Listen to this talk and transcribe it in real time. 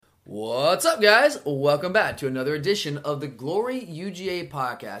What's up, guys? Welcome back to another edition of the Glory UGA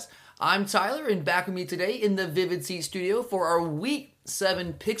podcast. I'm Tyler, and back with me today in the Vivid Seat studio for our Week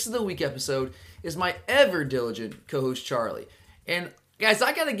 7 Picks of the Week episode is my ever-diligent co-host, Charlie. And, guys,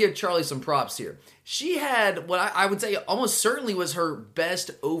 I got to give Charlie some props here. She had what I would say almost certainly was her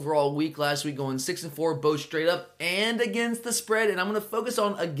best overall week last week, going 6-4, both straight up and against the spread. And I'm going to focus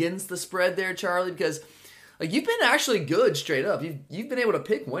on against the spread there, Charlie, because you've been actually good straight up. You've been able to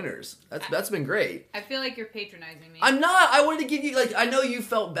pick winners. That's been great. I feel like you're patronizing me. I'm not. I wanted to give you, I know you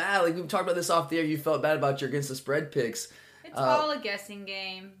felt bad. We've talked about this off the air. You felt bad about your against the spread picks. It's all a guessing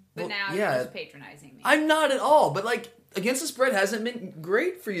game, but now you're just patronizing me. I'm not at all. But, against the spread hasn't been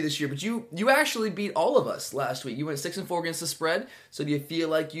great for you this year. But you actually beat all of us last week. You went 6-4 against the spread. So do you feel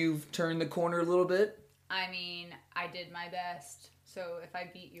like you've turned the corner a little bit? I mean, I did my best. So if I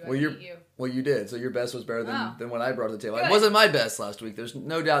beat you, I beat you. Well, you did. So your best was better than what I brought to the table. Good. It wasn't my best last week. There's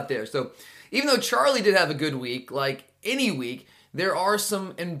no doubt there. So even though Charlie did have a good week, like any week, there are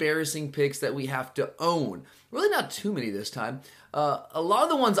some embarrassing picks that we have to own. Really not too many this time. A lot of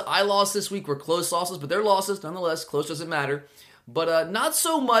the ones I lost this week were close losses, but they're losses nonetheless. Close doesn't matter. But not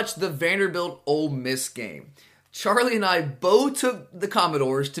so much the Vanderbilt Ole Miss game. Charlie and I both took the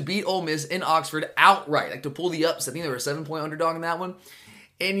Commodores to beat Ole Miss in Oxford outright, to pull the upset. I think they were a 7-point underdog in that one.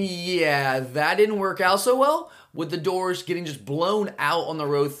 And yeah, that didn't work out so well, with the Doors getting just blown out on the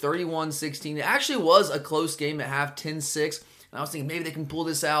road 31-16. It actually was a close game at half, 10-6. And I was thinking maybe they can pull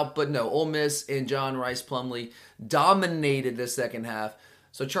this out, but no, Ole Miss and John Rice Plumlee dominated the second half.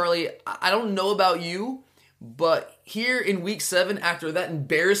 So Charlie, I don't know about you, but here in Week 7, after that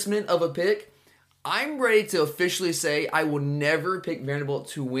embarrassment of a pick, I'm ready to officially say I will never pick Vanderbilt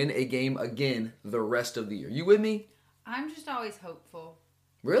to win a game again the rest of the year. You with me? I'm just always hopeful.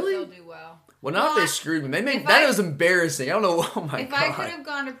 Really? They'll do well. Well, not if they screwed me. That was embarrassing. I don't know. Oh my God. If I could have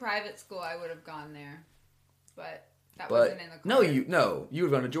gone to private school, I would have gone there. But that wasn't in the card. No, you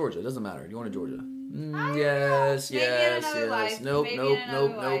would have gone to Georgia. It doesn't matter. You want to Georgia? Yes.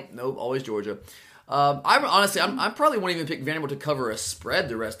 Nope. Always Georgia. I'm probably won't even pick Vanderbilt to cover a spread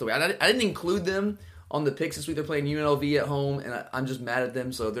the rest of the way. I didn't include them on the picks this week. They're playing UNLV at home, and I'm just mad at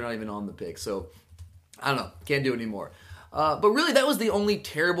them, so they're not even on the pick. So, I don't know. Can't do it anymore. But really, that was the only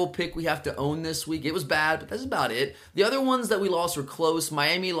terrible pick we have to own this week. It was bad, but that's about it. The other ones that we lost were close.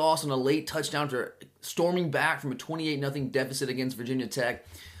 Miami lost on a late touchdown after storming back from a 28-0 deficit against Virginia Tech.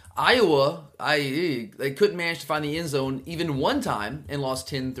 Iowa, they couldn't manage to find the end zone even one time and lost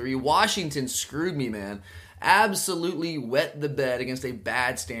 10-3. Washington screwed me, man. Absolutely wet the bed against a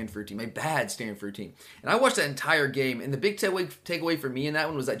bad Stanford team. And I watched that entire game, and the big takeaway for me in that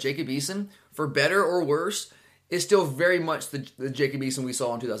one was that Jacob Eason, for better or worse, is still very much the Jacob Eason we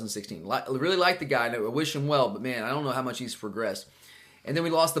saw in 2016. Really like the guy, and I wish him well, but man, I don't know how much he's progressed. And then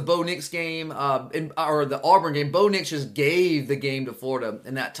we lost the Bo Nix game, or the Auburn game. Bo Nix just gave the game to Florida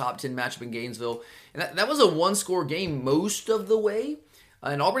in that top 10 matchup in Gainesville. And that was a one-score game most of the way.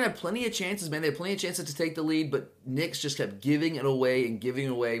 And Auburn had plenty of chances, man. They had plenty of chances to take the lead, but Nix just kept giving it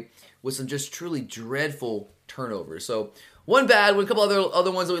away with some just truly dreadful turnovers. So one bad one, a couple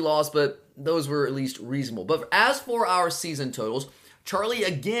other ones that we lost, but those were at least reasonable. But as for our season totals, Charlie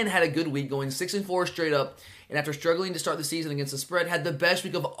again had a good week, going 6-4 straight up. And after struggling to start the season against the spread, had the best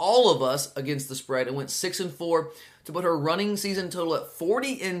week of all of us against the spread and went 6-4 to put her running season total at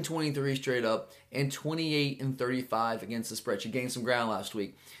 40-23 straight up and 28-35 against the spread. She gained some ground last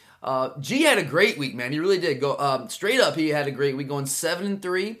week. G had a great week, man. He really did. Go straight up. He had a great week, going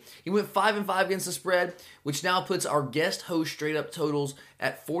 7-3. He went 5-5 against the spread, which now puts our guest host straight up totals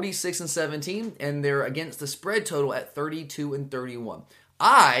at 46-17, and they're against the spread total at 32-31.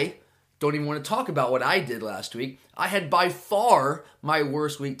 I don't even want to talk about what I did last week. I had by far my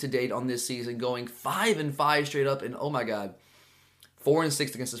worst week to date on this season, going 5-5 straight up, and oh my God,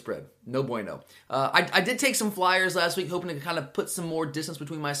 4-6 against the spread. No bueno. I did take some flyers last week, hoping to kind of put some more distance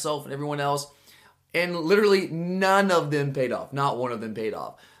between myself and everyone else, and literally none of them paid off. Not one of them paid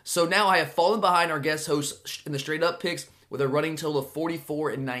off. So now I have fallen behind our guest host in the straight up picks with a running total of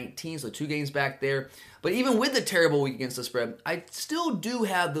 44-19, so 2 games back there. But even with the terrible week against the spread, I still do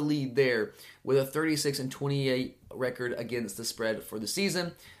have the lead there with a 36-28 record against the spread for the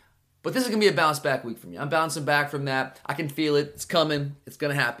season. But this is going to be a bounce back week for me. I'm bouncing back from that. I can feel it. It's coming. It's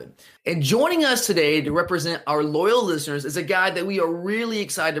going to happen. And joining us today to represent our loyal listeners is a guy that we are really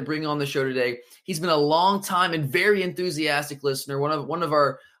excited to bring on the show today. He's been a long time and very enthusiastic listener, one of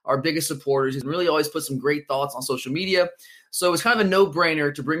our biggest supporters. He's really always put some great thoughts on social media. So it's kind of a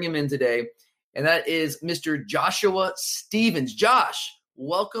no-brainer to bring him in today. And that is Mr. Joshua Stevens. Josh,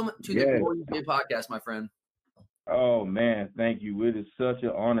 welcome to the Glory UGA podcast, my friend. Oh man, thank you. It is such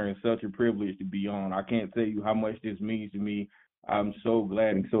an honor and such a privilege to be on. I can't tell you how much this means to me. I'm so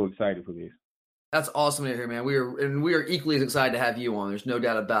glad and so excited for this. That's awesome to hear, man. We are equally as excited to have you on. There's no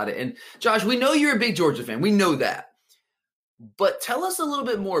doubt about it. And Josh, we know you're a big Georgia fan. We know that. But tell us a little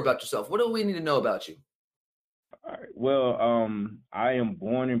bit more about yourself. What do we need to know about you? All right. Well, I am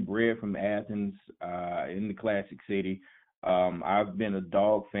born and bred from Athens, in the Classic City. I've been a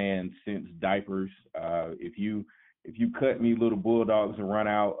dog fan since diapers. If you cut me little bulldogs and run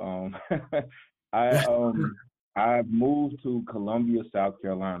out, I I've moved to Columbia, South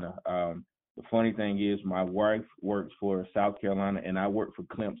Carolina. The funny thing is, my wife works for South Carolina, and I work for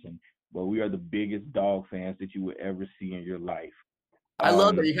Clemson. But we are the biggest dog fans that you would ever see in your life. I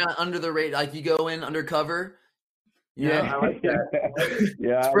love that Um, you kind of under the radar, like you go in undercover. You know, yeah, I like that.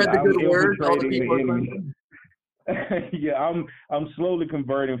 yeah, Spread the I'm good word. All the infiltrating people the are enemy. fun. Yeah, I'm slowly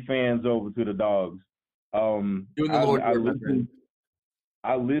converting fans over to the dogs. Doing the I Lord I work, my friend. listen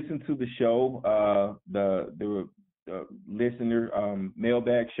I listen to the show, the listener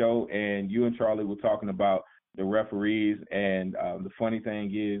mailbag show, and you and Charlie were talking about the referees. And the funny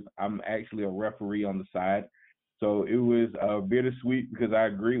thing is, I'm actually a referee on the side, so it was bittersweet because I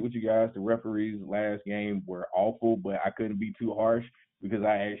agree with you guys. The referees last game were awful, but I couldn't be too harsh because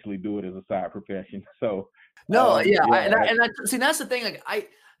I actually do it as a side profession. So No, yeah, yeah, and I see that's the thing.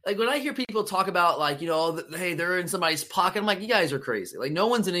 Like when I hear people talk about like hey, they're in somebody's pocket. I'm like, you guys are crazy. Like no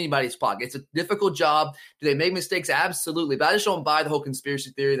one's in anybody's pocket. It's a difficult job. Do they make mistakes? Absolutely. But I just don't buy the whole conspiracy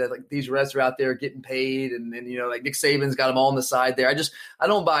theory that like these refs are out there getting paid and like Nick Saban's got them all on the side there. I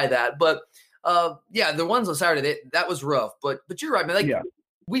don't buy that. But yeah, the ones on Saturday that was rough. But you're right, man. Like yeah.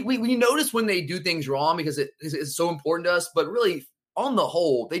 we notice when they do things wrong because it's so important to us. But really, on the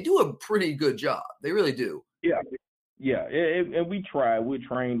whole, they do a pretty good job. They really do. Yeah, yeah, and we try. We're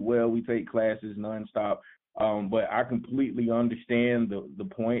trained well. We take classes nonstop. But I completely understand the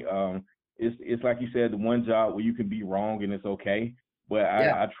point. It's like you said, the one job where you can be wrong and it's okay. But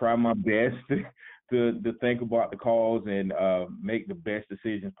Yeah. I try my best to think about the calls and make the best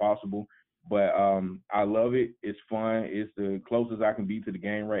decisions possible. But I love it. It's fun. It's the closest I can be to the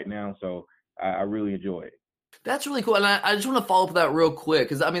game right now. So I really enjoy it. That's really cool. And I just want to follow up with that real quick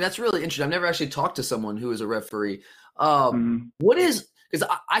because, I mean, that's really interesting. I've never actually talked to someone who is a referee. Mhm. What is – because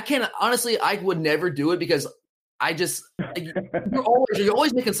I can't – honestly, I would never do it because I just – you're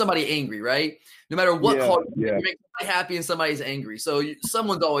always making somebody angry, right? No matter what Yeah, call you yeah, make somebody happy and somebody's angry. So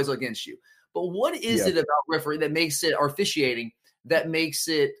someone's always against you. But what is yeah. it about referee that makes it – or officiating that makes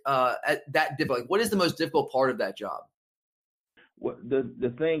it that difficult? Like, what is the most difficult part of that job? Well,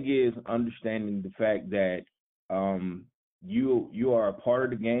 the thing is understanding the fact that you are a part of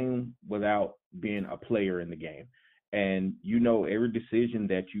the game without being a player in the game, and every decision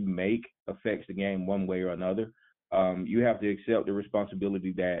that you make affects the game one way or another. You have to accept the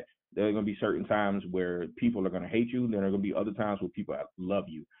responsibility that there are going to be certain times where people are going to hate you. There are going to be other times where people love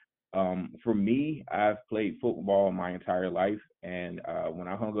you. For me, I've played football my entire life, and when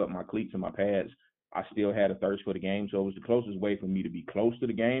I hung up my cleats and my pads, I still had a thirst for the game. So it was the closest way for me to be close to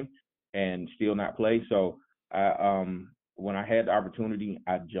the game and still not play. So when I had the opportunity,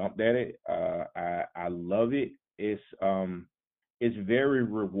 I jumped at it. I love it. It's very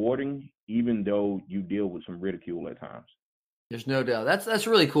rewarding, even though you deal with some ridicule at times. There's no doubt. That's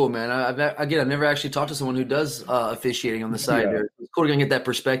really cool, man. I've never actually talked to someone who does officiating on the side Yeah, there. It's cool to get that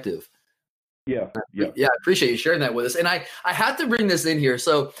perspective. yeah, yeah. Yeah, I appreciate you sharing that with us. And I have to bring this in here.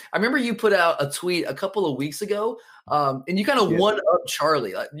 So I remember you put out a tweet a couple of weeks ago, and you kind of Yeah. one up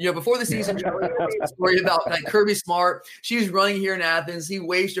Charlie. Like, before the season, Charlie told me a story about like Kirby Smart. She was running here in Athens. He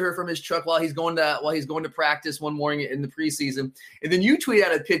waved to her from his truck while he's going to practice one morning in the preseason. And then you tweet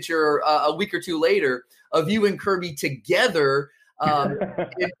out a picture a week or two later of you and Kirby together. I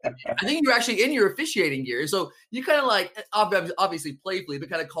think you're actually in your officiating gear. So you kind of like, obviously playfully, but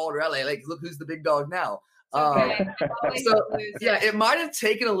kind of called her out like, look who's the big dog now. Okay. So yeah, it might have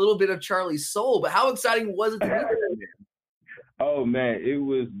taken a little bit of Charlie's soul, but how exciting was it to be there? Oh man, it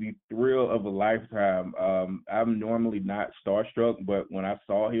was the thrill of a lifetime. I'm normally not starstruck, but when I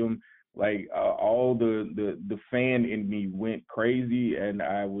saw him, like all the fan in me went crazy, and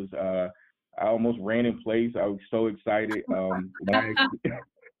I almost ran in place. I was so excited. When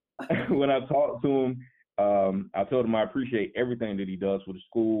I talked to him, I told him I appreciate everything that he does for the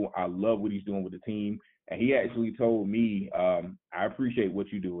school. I love what he's doing with the team. And he actually told me, I appreciate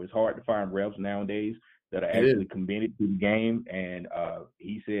what you do. It's hard to find refs nowadays that are It is. actually committed to the game. And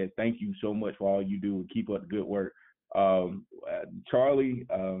he said, thank you so much for all you do and keep up the good work. Charlie,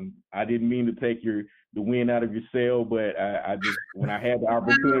 I didn't mean to take the wind out of your sail, but I just, when I had the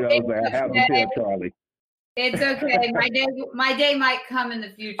opportunity, I was like, I have to tell Charlie. It's okay. My day might come in the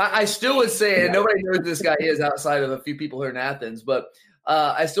future. I still would say, and nobody knows who this guy is outside of a few people here in Athens, but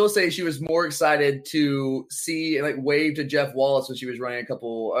I still say she was more excited to see and like wave to Jeff Wallace when she was running a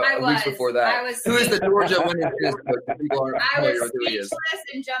couple weeks before that. Who is the Georgia women's tennis coach? People aren't familiar with who he is. Speechless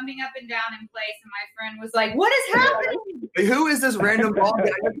and jumping up and down in place, and my friend was like, "What is happening? Who is this random ball guy?"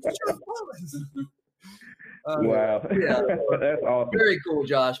 Wow. Yeah. That's awesome. Very cool,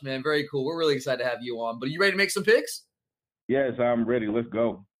 Josh, man. Very cool. We're really excited to have you on. But are you ready to make some picks? Yes, I'm ready. Let's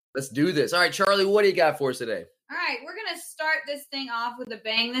go. Let's do this. All right, Charlie, what do you got for us today? All right, we're going to start this thing off with a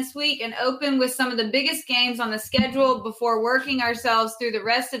bang this week and open with some of the biggest games on the schedule before working ourselves through the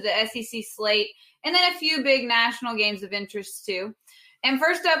rest of the SEC slate and then a few big national games of interest too. And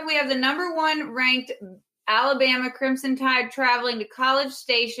first up, we have the number 1 ranked Alabama Crimson Tide traveling to College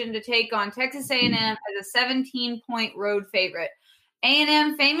Station to take on Texas A&M as a 17-point road favorite.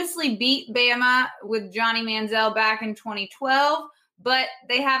 A&M famously beat Bama with Johnny Manziel back in 2012, but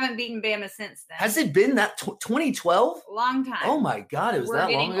they haven't beaten Bama since then. Has it been that 2012? Long time. Oh, my God. It was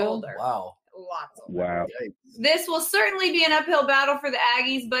that long ago? Older. Wow. Lots older. Wow. This will certainly be an uphill battle for the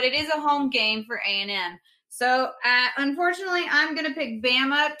Aggies, but it is a home game for A&M. So, unfortunately, I'm going to pick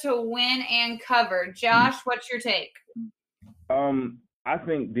Bama to win and cover. Josh, what's your take? I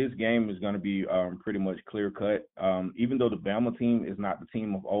think this game is going to be pretty much clear-cut. Even though the Bama team is not the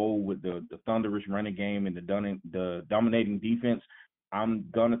team of old with the thunderous running game and the dominating defense, I'm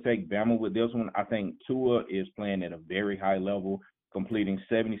going to take Bama with this one. I think Tua is playing at a very high level, completing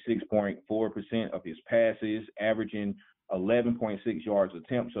 76.4% of his passes, averaging 11.6 yards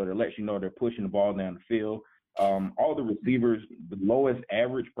attempt, so that lets you know they're pushing the ball down the field. All the receivers, the lowest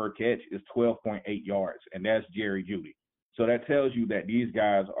average per catch is 12.8 yards, and that's Jerry Jeudy. So that tells you that these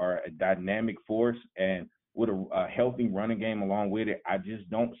guys are a dynamic force, and with a healthy running game along with it, I just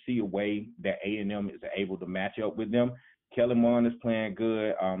don't see a way that A&M is able to match up with them. Kellen Mond is playing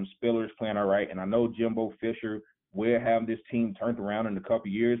good. Spiller is playing all right, and I know Jimbo Fisher will have this team turned around in a couple of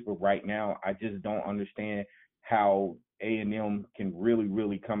years, but right now I just don't understand how A&M can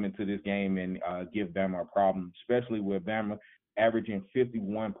really come into this game and give Bama a problem, especially with Bama averaging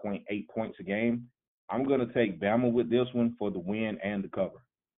 51.8 points a game. I'm going to take Bama with this one for the win and the cover.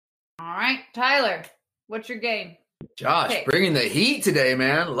 All right, Tyler, what's your game? Josh, bringing the heat today,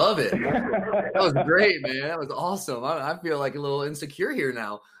 man. Love it. That was great, man. That was awesome. I feel like a little insecure here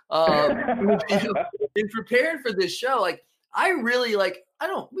now. In preparing for this show, I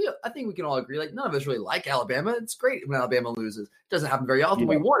think we can all agree, none of us really like Alabama. It's great when Alabama loses. It doesn't happen very often.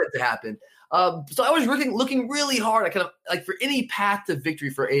 We want it to happen. So I was looking really hard. I kind of for any path to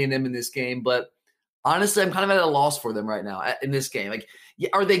victory for A&M in this game, but honestly, I'm kind of at a loss for them right now in this game.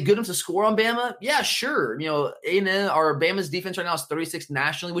 Are they good enough to score on Bama? Yeah, sure. A&M or Bama's defense right now is 36th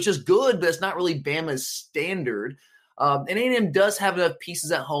nationally, which is good, but it's not really Bama's standard. And A&M does have enough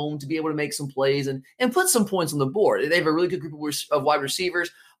pieces at home to be able to make some plays and put some points on the board. They have a really good group of wide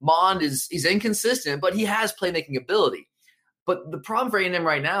receivers. Mond he's inconsistent, but he has playmaking ability. But the problem for A&M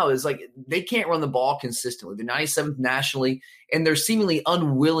right now is they can't run the ball consistently. They're 97th nationally, and they're seemingly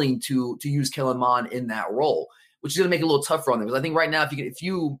unwilling to use Kellen Mond in that role, which is going to make it a little tougher on them. Because I think right now, if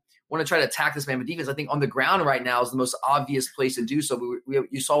you want to try to attack this Bama defense, I think on the ground right now is the most obvious place to do so.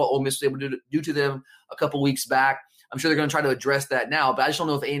 You saw what Ole Miss was able to do to them a couple weeks back. I'm sure they're going to try to address that now, but I just don't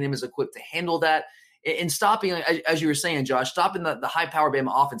know if A&M is equipped to handle that. And stopping, as you were saying, Josh, stopping the high-power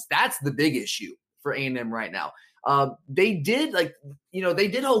Bama offense, that's the big issue for A&M right now. They did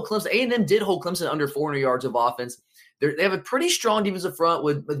hold Clemson. A&M did hold Clemson under 400 yards of offense. They have a pretty strong defensive front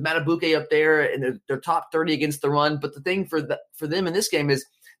with Matabuke up there, and they're top 30 against the run. But the thing for them in this game is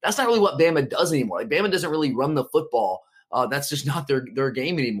that's not really what Bama does anymore. Bama doesn't really run the football. That's just not their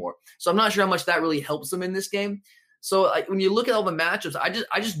game anymore. So I'm not sure how much that really helps them in this game. So when you look at all the matchups,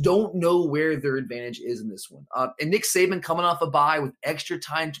 I just don't know where their advantage is in this one. And Nick Saban coming off a bye with extra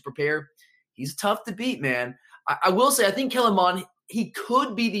time to prepare, he's tough to beat, man. I will say I think Kellen Mond, he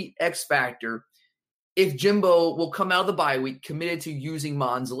could be the X factor if Jimbo will come out of the bye week committed to using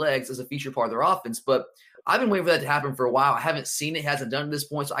Mond's legs as a feature part of their offense. But I've been waiting for that to happen for a while. I haven't seen it, hasn't done it at this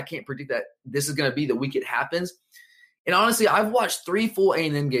point, so I can't predict that this is going to be the week it happens. And honestly, I've watched 3 full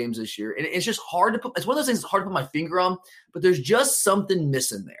A&M games this year, and it's just hard to put – it's one of those things that's hard to put my finger on, but there's just something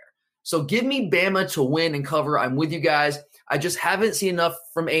missing there. So give me Bama to win and cover. I'm with you guys. I just haven't seen enough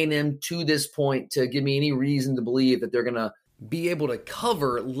from A&M to this point to give me any reason to believe that they're going to be able to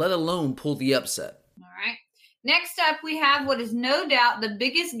cover, let alone pull the upset. All right. Next up, we have what is no doubt the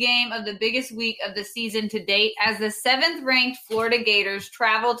biggest game of the biggest week of the season to date as the 7th-ranked Florida Gators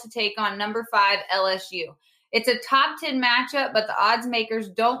travel to take on number 5 LSU. It's a top 10 matchup, but the odds makers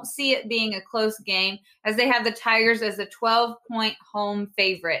don't see it being a close game as they have the Tigers as a 12-point home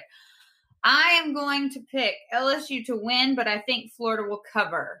favorite. I am going to pick LSU to win, but I think Florida will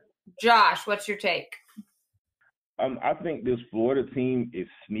cover. Josh, what's your take? I think this Florida team is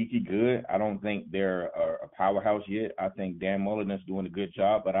sneaky good. I don't think they're a powerhouse yet. I think Dan Mullen is doing a good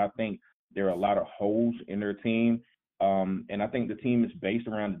job, but I think there are a lot of holes in their team. And I think the team is based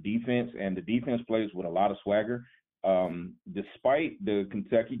around the defense, and the defense plays with a lot of swagger. Despite the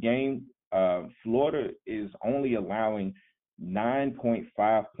Kentucky game, Florida is only allowing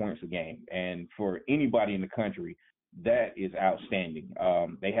 9.5 points a game. And for anybody in the country, that is outstanding.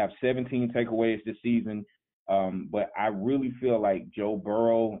 They have 17 takeaways this season. But I really feel like Joe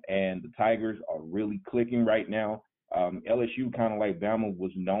Burrow and the Tigers are really clicking right now. LSU, kind of like Bama,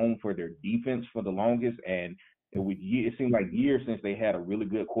 was known for their defense for the longest, and it seemed like years since they had a really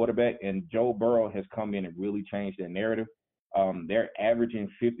good quarterback, and Joe Burrow has come in and really changed their narrative. They're averaging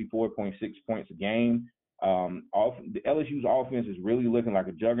 54.6 points a game. The LSU's offense is really looking like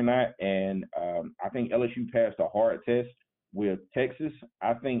a juggernaut, and I think LSU passed a hard test with Texas.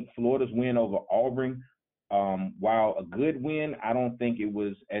 I think Florida's win over Auburn, while a good win, I don't think it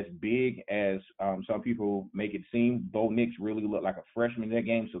was as big as some people make it seem. Bo Nix really looked like a freshman in that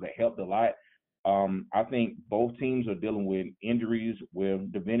game, so that helped a lot. I think both teams are dealing with injuries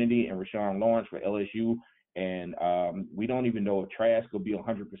with Divinity and Rashawn Lawrence for LSU, and we don't even know if Trask will be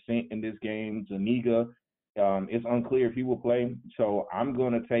 100% in this game. Zuniga, it's unclear if he will play. So I'm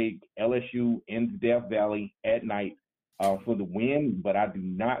going to take LSU in Death Valley at night for the win, but I do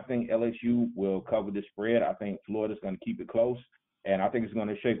not think LSU will cover the spread. I think Florida's going to keep it close, and I think it's going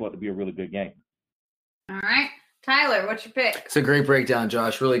to shape up to be a really good game. All right. Tyler, what's your pick? It's a great breakdown,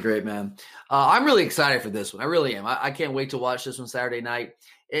 Josh. Really great, man. I'm really excited for this one. I really am. I can't wait to watch this one Saturday night.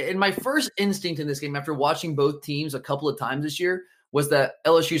 And my first instinct in this game, after watching both teams a couple of times this year, was that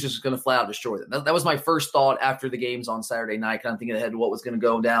LSU is just going to flat out destroy them. That was my first thought after the games on Saturday night, kind of thinking ahead to what was going to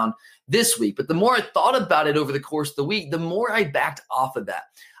go down this week. But the more I thought about it over the course of the week, the more I backed off of that.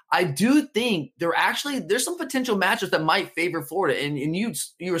 I do think there's some potential matchups that might favor Florida, and you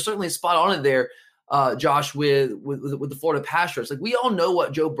were certainly spot on it there, Josh, with the Florida pass rush. Like, we all know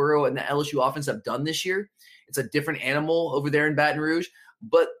what Joe Burrow and the LSU offense have done this year. It's a different animal over there in Baton Rouge,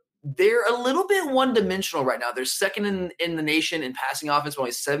 but they're a little bit one-dimensional right now. They're second in the nation in passing offense, but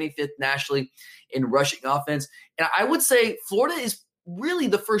only 75th nationally in rushing offense. And I would say Florida is really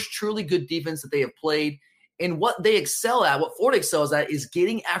the first truly good defense that they have played. And what they excel at, what Florida excels at, is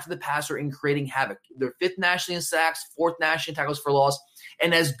getting after the passer and creating havoc. They're fifth nationally in sacks, fourth nationally in tackles for loss.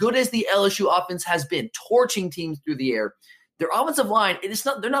 And as good as the LSU offense has been, torching teams through the air, their offensive line,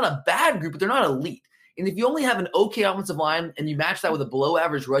 they're not a bad group, but they're not elite. And if you only have an okay offensive line and you match that with a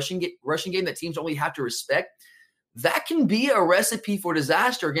below-average rushing game that teams only have to respect, that can be a recipe for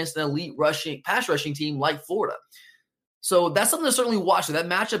disaster against an elite pass rushing team like Florida. So that's something to certainly watch. So that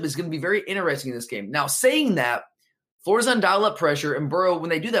matchup is going to be very interesting in this game. Now, saying that, Florida's on dial-up pressure, and Burrow, when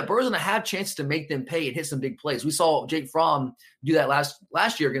they do that, Burrow's going to have chances to make them pay and hit some big plays. We saw Jake Fromm do that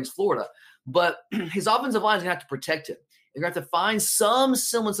last year against Florida. But his offensive line is going to have to protect him. They're going to have to find some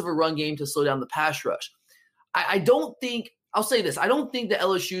semblance of a run game to slow down the pass rush. I'll say this. I don't think that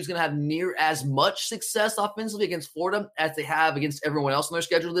LSU is going to have near as much success offensively against Florida as they have against everyone else on their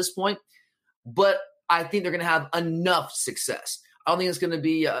schedule at this point. But I think they're going to have enough success. I don't think it's going to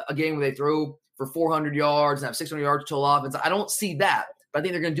be a game where they throw for 400 yards and have 600 yards total offense. I don't see that. But I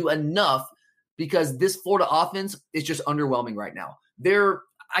think they're going to do enough because this Florida offense is just underwhelming right now. They're,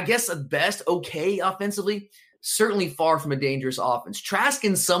 I guess, at best okay offensively. Certainly far from a dangerous offense. Trask,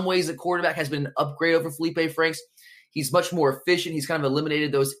 in some ways, at quarterback, has been an upgrade over Felipe Franks. He's much more efficient. He's kind of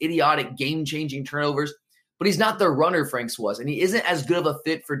eliminated those idiotic game-changing turnovers. But he's not the runner Franks was, and he isn't as good of a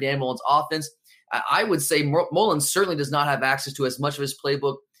fit for Dan Mullen's offense. I would say Mullen certainly does not have access to as much of his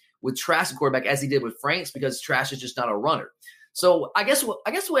playbook with Trask at quarterback as he did with Franks because Trask is just not a runner. So I guess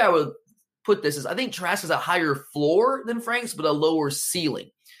the way I would put this is I think Trask has a higher floor than Franks, but a lower ceiling.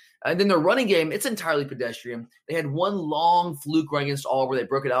 And then their running game, it's entirely pedestrian. They had one long fluke run against Auburn. They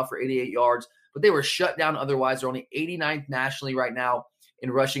broke it out for 88 yards, but they were shut down otherwise. They're only 89th nationally right now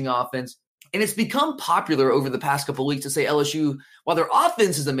in rushing offense. And it's become popular over the past couple of weeks to say LSU, while their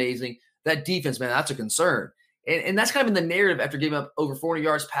offense is amazing, that defense, man, that's a concern. And that's kind of been the narrative after giving up over 400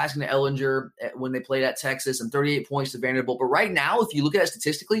 yards passing to Ellinger when they played at Texas and 38 points to Vanderbilt. But right now, if you look at it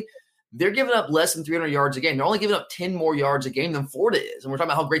statistically, they're giving up less than 300 yards a game. They're only giving up 10 more yards a game than Florida is. And we're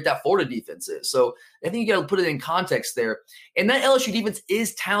talking about how great that Florida defense is. So I think you got to put it in context there. And that LSU defense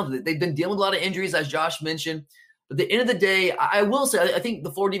is talented. They've been dealing with a lot of injuries, as Josh mentioned. But at the end of the day, I will say I think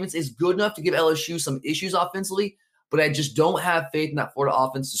the Florida defense is good enough to give LSU some issues offensively, but I just don't have faith in that Florida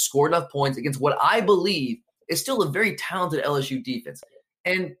offense to score enough points against what I believe is still a very talented LSU defense.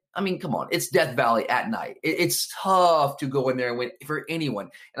 And, I mean, come on, it's Death Valley at night. It's tough to go in there and win for anyone.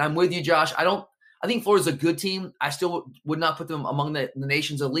 And I'm with you, Josh. I think Florida's a good team. I still would not put them among the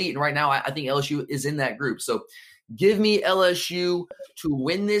nation's elite. And right now, I think LSU is in that group. So give me LSU to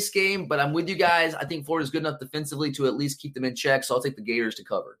win this game. But I'm with you guys. I think Florida's good enough defensively to at least keep them in check. So I'll take the Gators to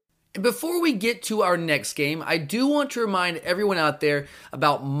cover. And before we get to our next game, I do want to remind everyone out there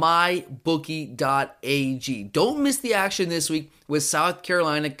about mybookie.ag. Don't miss the action this week with South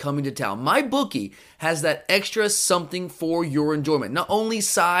Carolina coming to town. MyBookie has that extra something for your enjoyment. Not only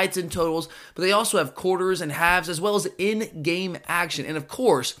sides and totals, but they also have quarters and halves as well as in-game action. And of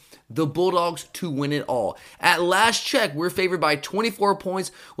course, the Bulldogs to win it all. At last check, we're favored by 24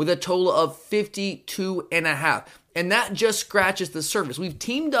 points with a total of 52.5. And that just scratches the surface. We've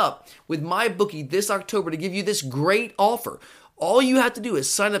teamed up with MyBookie this October to give you this great offer. All you have to do is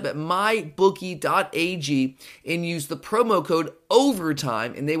sign up at mybookie.ag and use the promo code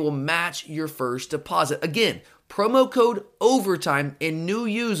OVERTIME, and they will match your first deposit. Again, promo code OVERTIME, and new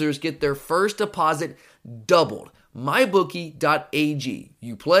users get their first deposit doubled. mybookie.ag.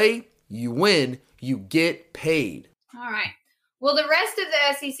 You play, you win, you get paid. All right. Well, the rest of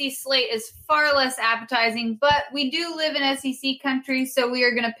the SEC slate is far less appetizing, but we do live in SEC country, so we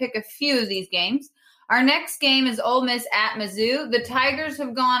are going to pick a few of these games. Our next game is Ole Miss at Mizzou. The Tigers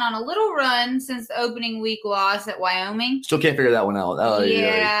have gone on a little run since the opening week loss at Wyoming. Still can't figure that one out.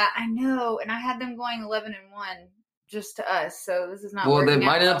 Yeah, I know. And I had them going 11-1 just to us, so this is not well, working they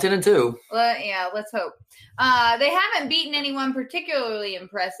might end out up 10-2. Yeah, let's hope. They haven't beaten anyone particularly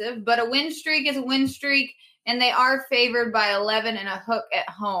impressive, but a win streak is a win streak, and they are favored by 11 and a hook at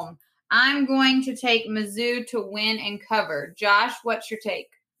home. I'm going to take Mizzou to win and cover. Josh, what's your take?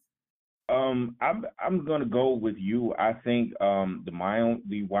 I'm going to go with you. I think the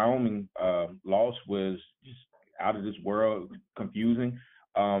Wyoming loss was just out of this world confusing.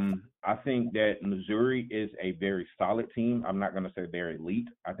 I think that Missouri is a very solid team. I'm not going to say they're elite.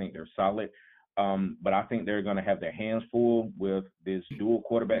 I think they're solid. But I think they're going to have their hands full with this dual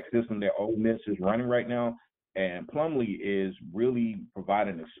quarterback system that Ole Miss is running right now. And Plumlee is really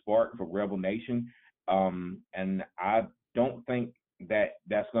providing a spark for Rebel Nation. And I don't think that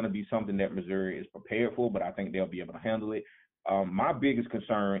that's going to be something that Missouri is prepared for, but I think they'll be able to handle it. My biggest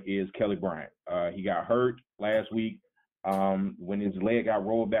concern is Kelly Bryant. He got hurt last week when his leg got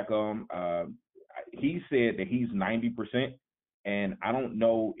rolled back on. He said that he's 90%, and I don't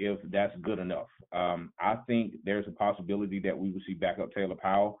know if that's good enough. I think there's a possibility that we will see backup Taylor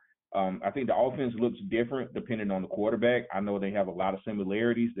Powell. I think the offense looks different depending on the quarterback. I know they have a lot of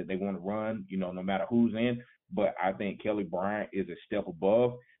similarities that they want to run, no matter who's in, but I think Kelly Bryant is a step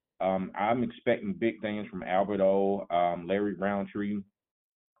above. I'm expecting big things from Albert O, Larry Roundtree.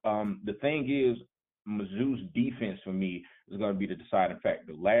 The thing is, Mizzou's defense for me is going to be the deciding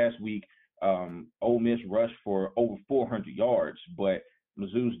factor. Last week, Ole Miss rushed for over 400 yards, but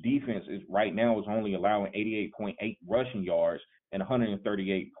Mizzou's defense is only allowing 88.8 rushing yards and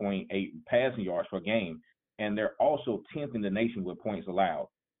 138.8 passing yards per game. And they're also 10th in the nation with points allowed.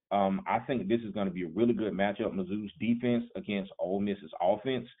 I think this is going to be a really good matchup, Mizzou's defense against Ole Miss's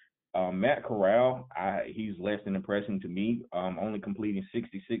offense. Matt Corral, he's less than impressive to me, only completing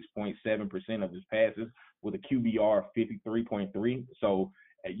 66.7% of his passes with a QBR of 53.3. So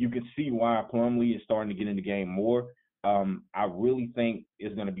you can see why Plumlee is starting to get in the game more. I really think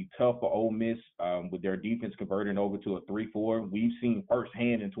it's going to be tough for Ole Miss with their defense converting over to a 3-4. We've seen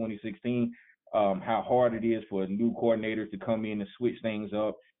firsthand in 2016 how hard it is for new coordinators to come in and switch things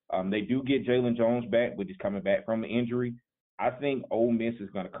up. They do get Jalen Jones back, but he's coming back from an injury. I think Ole Miss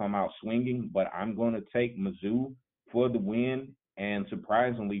is going to come out swinging, but I'm going to take Mizzou for the win and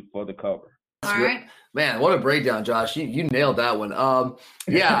surprisingly for the cover. All right. Man, what a breakdown, Josh. You nailed that one.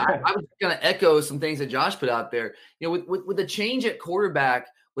 Yeah, I was going to echo some things that Josh put out there. With the change at quarterback,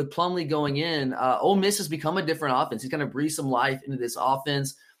 with Plumlee going in, Ole Miss has become a different offense. He's going to breathe some life into this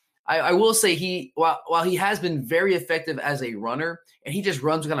offense. I will say while he has been very effective as a runner, and he just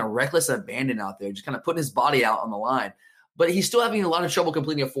runs with kind of reckless abandon out there, just kind of putting his body out on the line. But he's still having a lot of trouble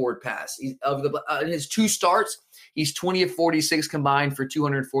completing a forward pass. In his 2 starts, he's 20 of 46 combined for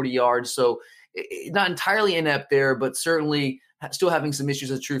 240 yards. So not entirely inept there, but certainly still having some issues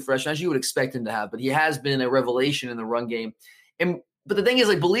as a true freshman, as you would expect him to have. But he has been a revelation in the run game. But the thing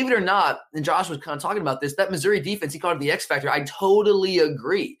is, believe it or not, and Josh was kind of talking about this, that Missouri defense, he called it the X factor. I totally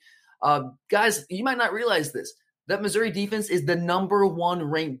agree. Guys, you might not realize this. That Missouri defense is the number 1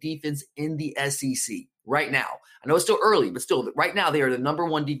 ranked defense in the SEC. right now. I know it's still early, but still, right now they are the number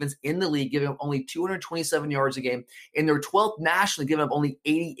one defense in the league, giving up only 227 yards a game, and they're 12th nationally, giving up only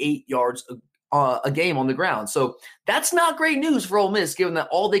 88 yards a game on the ground. So that's not great news for Ole Miss, given that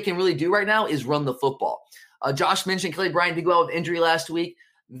all they can really do right now is run the football. Josh mentioned Kelly Bryant did go out with injury last week,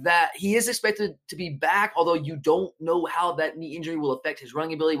 that he is expected to be back, although you don't know how that knee injury will affect his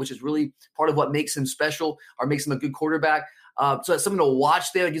running ability, which is really part of what makes him special or makes him a good quarterback. So that's something to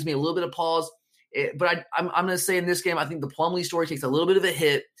watch there. It gives me a little bit of pause. But I'm going to say in this game, I think the Plumlee story takes a little bit of a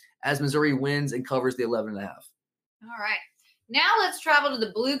hit as Missouri wins and covers the 11.5. All right. Now let's travel to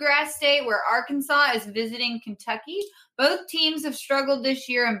the Bluegrass State, where Arkansas is visiting Kentucky. Both teams have struggled this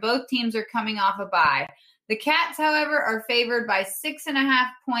year, and both teams are coming off a bye. The Cats, however, are favored by 6.5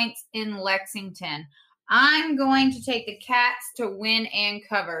 points in Lexington. I'm going to take the Cats to win and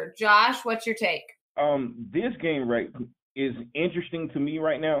cover. Josh, what's your take? This game is interesting to me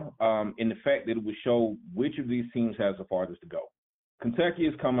right now in the fact that it would show which of these teams has the farthest to go. Kentucky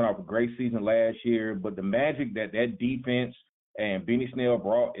is coming off a great season last year, but the magic that defense and Benny Snell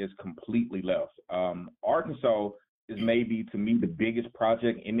brought is completely left. Arkansas is maybe, to me, the biggest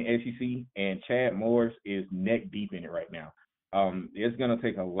project in the SEC, and Chad Morris is neck deep in it right now. It's going to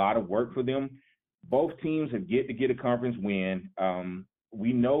take a lot of work for them. Both teams have yet to get a conference win.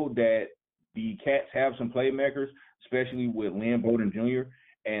 We know that the Cats have some playmakers, especially with Lynn Bowden Jr.,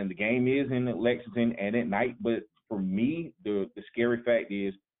 and the game is in Lexington and at night. But for me, the scary fact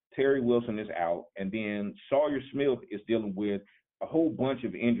is Terry Wilson is out, and then Sawyer Smith is dealing with a whole bunch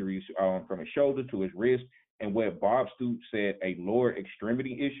of injuries from his shoulder to his wrist, and what Bob Stoops said, a lower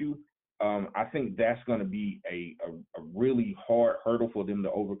extremity issue. I think that's going to be a really hard hurdle for them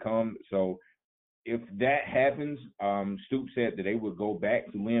to overcome. So if that happens, Stoops said that they would go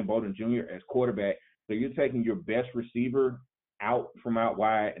back to Lynn Bowden Jr. as quarterback. So you're taking your best receiver out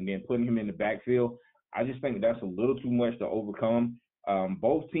wide and then putting him in the backfield. I just think that's a little too much to overcome.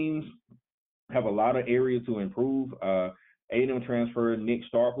 Both teams have a lot of areas to improve. A&M transfer Nick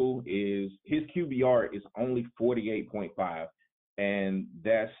Starkel his QBR is only 48.5, and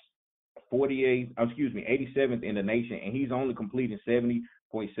that's 87th in the nation, and he's only completing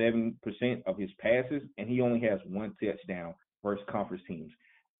 70.7% of his passes, and he only has one touchdown versus conference teams.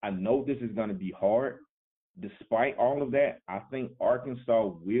 I know this is going to be hard. Despite all of that, I think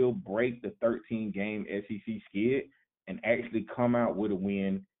Arkansas will break the 13-game SEC skid and actually come out with a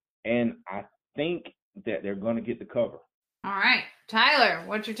win, and I think that they're going to get the cover. All right. Tyler,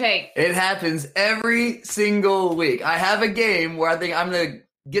 what's your take? It happens every single week. I have a game where I think I'm going to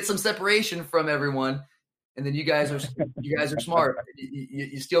get some separation from everyone, and then you guys are smart.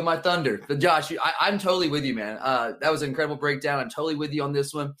 You steal my thunder. But Josh, I'm totally with you, man. That was an incredible breakdown. I'm totally with you on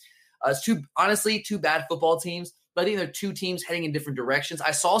this one. It's two bad football teams, but I think they're two teams heading in different directions. I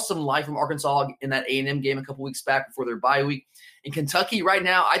saw some life from Arkansas in that A&M game a couple weeks back before their bye week. In Kentucky right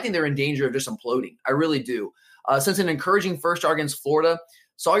now, I think they're in danger of just imploding. I really do. Since an encouraging first start against Florida,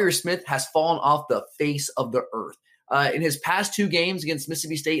 Sawyer Smith has fallen off the face of the earth. In his past two games against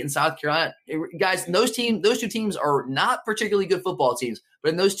Mississippi State and South Carolina, guys, those two teams are not particularly good football teams.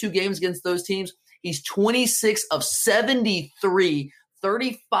 But in those two games against those teams, he's 26 of 73,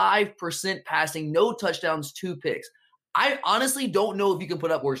 35% passing, no touchdowns, 2 picks. I honestly don't know if you can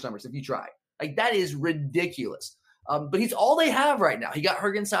put up worse numbers if you try. Like, that is ridiculous. But he's all they have right now. He got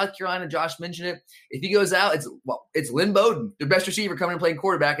hurt in South Carolina. Josh mentioned it. If he goes out, it's Lynn Bowden, their best receiver, coming and playing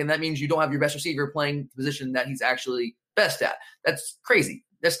quarterback, and that means you don't have your best receiver playing the position that he's actually best at. That's crazy.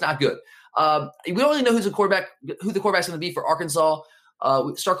 That's not good. We don't really know who the quarterback's going to be for Arkansas.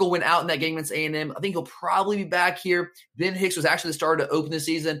 Starkel went out in that game against A&M. I think he'll probably be back here. Ben Hicks was actually the starter to open the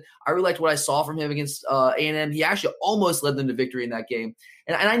season. I really liked what I saw from him against A&M. He actually almost led them to victory in that game.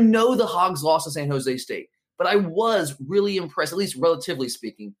 And I know the Hogs lost to San Jose State, but I was really impressed, at least relatively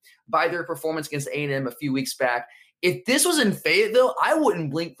speaking, by their performance against A&M a few weeks back. If this was in Fayetteville, I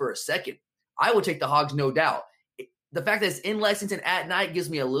wouldn't blink for a second. I would take the Hogs, no doubt. The fact that it's in Lexington at night gives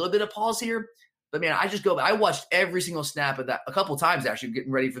me a little bit of pause here. But, man, I watched every single snap of that a couple times, actually,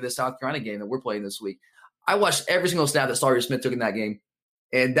 getting ready for this South Carolina game that we're playing this week. I watched every single snap that Sawyer Smith took in that game,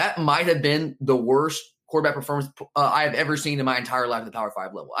 and that might have been the worst quarterback performance I have ever seen in my entire life at the Power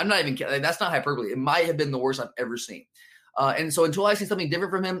 5 level. I'm not even kidding. That's not hyperbole. It might have been the worst I've ever seen. And so until I see something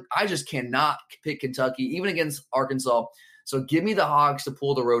different from him, I just cannot pick Kentucky, even against Arkansas. So give me the Hogs to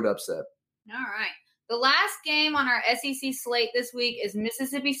pull the road upset. All right. The last game on our SEC slate this week is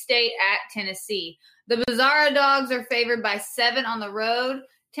Mississippi State at Tennessee. The Bizarro Dogs are favored by 7 on the road.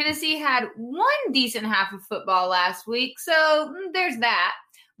 Tennessee had one decent half of football last week, so there's that.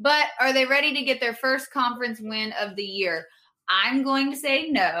 But are they ready to get their first conference win of the year? I'm going to say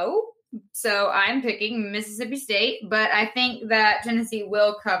no. So I'm picking Mississippi State, but I think that Tennessee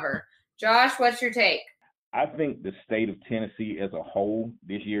will cover. Josh, what's your take? I think the state of Tennessee as a whole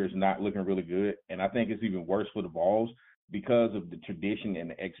this year is not looking really good. And I think it's even worse for the Vols because of the tradition and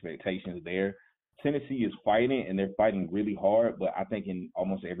the expectations there. Tennessee is fighting, and they're fighting really hard, but I think in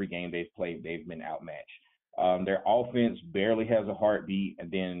almost every game they've played, they've been outmatched. Their offense barely has a heartbeat,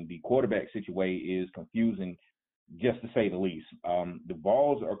 and then the quarterback situation is confusing, just to say the least. The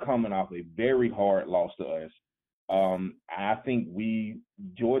Vols are coming off a very hard loss to us. I think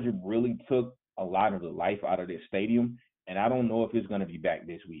Georgia really took a lot of the life out of their stadium, and I don't know if it's going to be back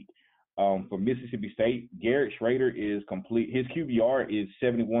this week. For Mississippi State, Garrett Schrader is complete. His QBR is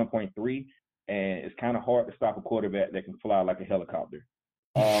 71.3, and it's kind of hard to stop a quarterback that can fly like a helicopter.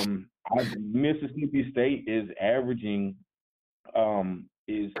 Mississippi State is averaging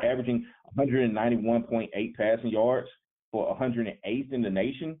 191.8 passing yards for 108th in the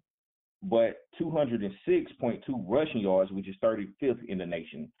nation, but 206.2 rushing yards, which is 35th in the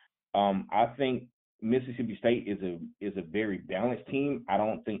nation. I think Mississippi State is a very balanced team. I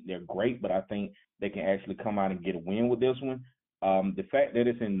don't think they're great, but I think they can actually come out and get a win with this one. The fact that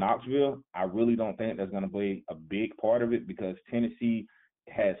it's in Knoxville, I really don't think that's going to be a big part of it because Tennessee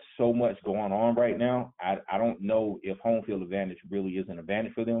has so much going on right now. I don't know if home field advantage really is an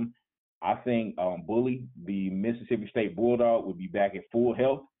advantage for them. I think Bully, the Mississippi State Bulldog, will be back at full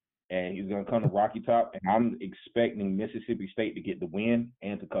health, and he's going to come to Rocky Top, and I'm expecting Mississippi State to get the win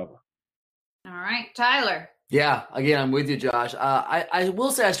and to cover. All right, Tyler. Yeah, again, I'm with you, Josh. I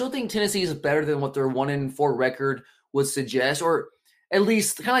will say I still think Tennessee is better than what their 1-4 record would suggest, or at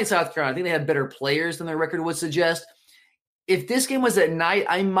least kind of like South Carolina. I think they have better players than their record would suggest. If this game was at night,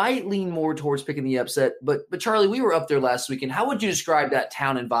 I might lean more towards picking the upset. But Charlie, we were up there last weekend. How would you describe that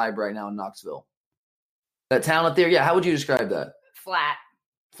town and vibe right now in Knoxville? That town up there, yeah. How would you describe that? Flat?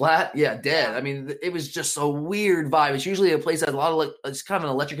 Yeah, dead. I mean, it was just a weird vibe. It's usually a place that has a lot of it's kind of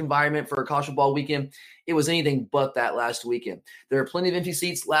an electric environment for a college football weekend. It was anything but that last weekend. There are plenty of empty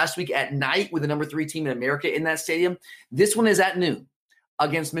seats last week at night with the number 3 team in America in that stadium. This one is at noon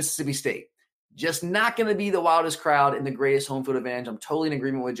against Mississippi State. Just not going to be the wildest crowd and the greatest home field advantage. I'm totally in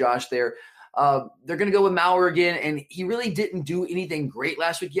agreement with Josh there. They're going to go with Maurer again, and he really didn't do anything great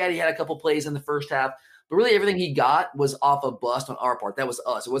last week. Yeah, he had a couple plays in the first half, but really everything he got was off a bust on our part. That was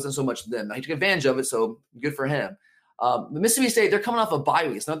us. It wasn't so much them. Now, he took advantage of it, so good for him. The Mississippi State, they're coming off a bye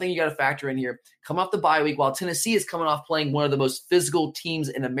week. It's another thing you got to factor in here. Coming off the bye week, while Tennessee is coming off playing one of the most physical teams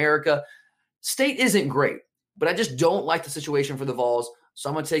in America. State isn't great, but I just don't like the situation for the Vols. So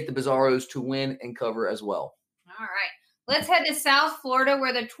I'm going to take the Bizarros to win and cover as well. All right. Let's head to South Florida,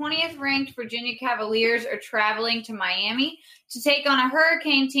 where the 20th ranked Virginia Cavaliers are traveling to Miami to take on a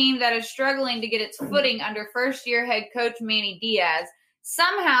Hurricane team that is struggling to get its footing under first-year head coach Manny Diaz.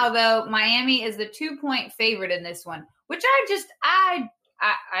 Somehow, though, Miami is the 2-point favorite in this one, which I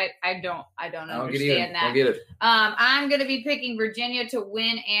don't understand that. I don't get it. I'm going to be picking Virginia to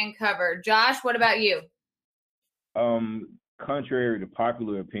win and cover. Josh, what about you? Contrary to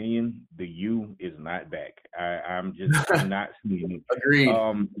popular opinion, the U is not back. I'm not seeing it. Agreed.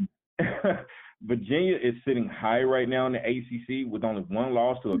 Virginia is sitting high right now in the ACC with only one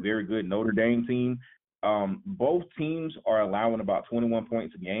loss to a very good Notre Dame team. Both teams are allowing about 21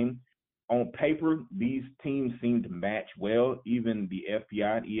 points a game. On paper, these teams seem to match well. Even the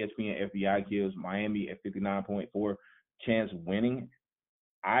ESPN FPI gives Miami a 59.4 chance of winning.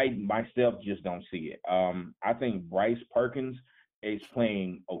 I myself just don't see it. I think Bryce Perkins is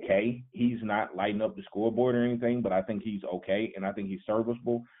playing okay. He's not lighting up the scoreboard or anything, but I think he's okay, and I think he's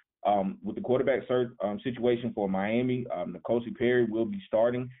serviceable. With the quarterback situation for Miami, N'Kosi Perry will be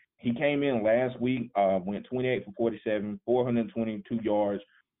starting. He came in last week, went 28 for 47, 422 yards,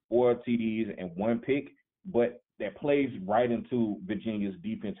 4 TDs, and 1 pick, but that plays right into Virginia's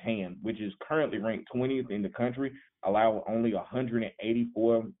defense hand, which is currently ranked 20th in the country, allow only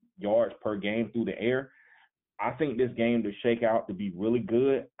 184 yards per game through the air. I think this game to shake out to be really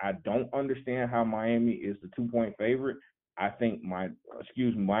good. I don't understand how Miami is the 2-point favorite. I think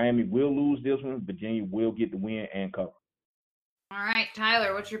Miami will lose this one. Virginia will get the win and cover. All right,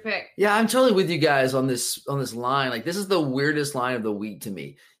 Tyler, what's your pick? Yeah, I'm totally with you guys on this line. Like, this is the weirdest line of the week to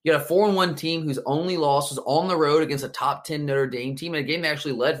me. You got a 4-1 team whose only loss was on the road against a top 10 Notre Dame team, and a game they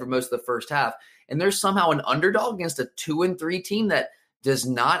actually led for most of the first half. And they're somehow an underdog against a 2-3 team that does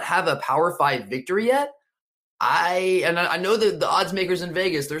not have a Power 5 victory yet. I know that the odds makers in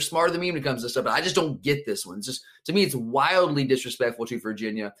Vegas, they're smarter than me when it comes to stuff, but I just don't get this one. It's just, to me, it's wildly disrespectful to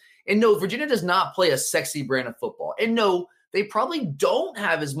Virginia. And no, Virginia does not play a sexy brand of football. And no, they probably don't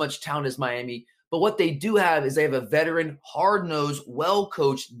have as much talent as Miami, But what they do have is they have a veteran, hard-nosed,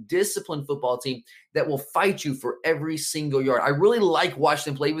 well-coached, disciplined football team that will fight you for every single yard. I really like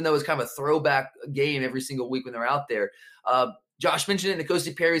watching them play, even though it's kind of a throwback game every single week when they're out there. Josh mentioned it,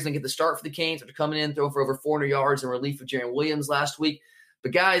 N'Kosi Perry's going to get the start for the Canes after coming in, throwing for over 400 yards in relief of Jarren Williams last week.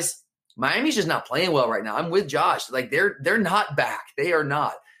 But guys, Miami's just not playing well right now. I'm with Josh. Like they're not back. They are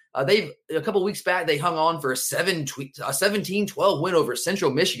not. They've a couple weeks back, they hung on for a 17-12 win over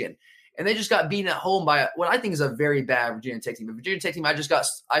Central Michigan. And they just got beaten at home by what I think is a very bad Virginia Tech team. The Virginia Tech team I just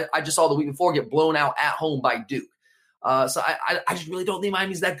saw the week before get blown out at home by Duke. So I just really don't think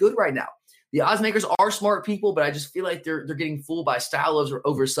Miami's that good right now. The odds makers are smart people, but I just feel like they're getting fooled by style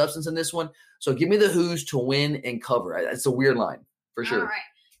over substance in this one. So give me the Who's to win and cover. It's a weird line for sure. All right.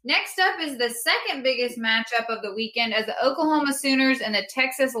 Next up is the second biggest matchup of the weekend as the Oklahoma Sooners and the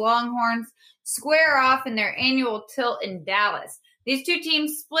Texas Longhorns square off in their annual tilt in Dallas. These two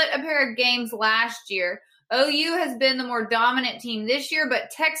teams split a pair of games last year. OU has been the more dominant team this year,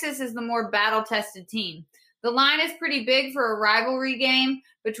 but Texas is the more battle-tested team. The line is pretty big for a rivalry game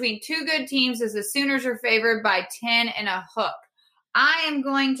between two good teams as the Sooners are favored by 10 and a hook. I am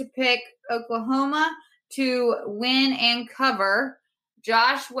going to pick Oklahoma to win and cover.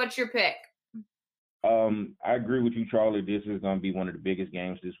 Josh, what's your pick? I agree with you, Charlie. This is going to be one of the biggest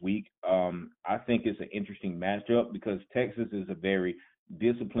games this week. I think it's an interesting matchup because Texas is a very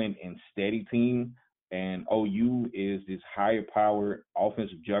disciplined and steady team, and OU is this higher-powered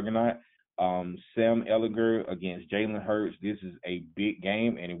offensive juggernaut. Sam Ehlinger against Jalen Hurts, this is a big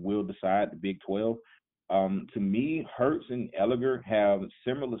game, and it will decide the Big 12. To me, Hurts and Ehlinger have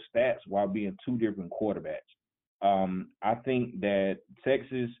similar stats while being two different quarterbacks. I think that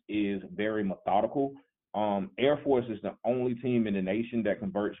Texas is very methodical. Air Force is the only team in the nation that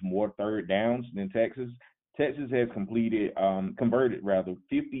converts more third downs than Texas. Texas has converted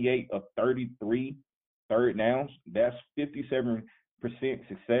 58 of 33 third downs. That's 57%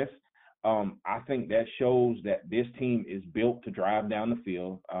 success. I think that shows that this team is built to drive down the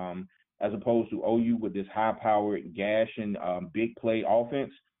field, as opposed to OU with this high-powered gash and big play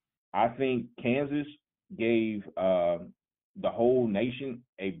offense. I think Kansas gave the whole nation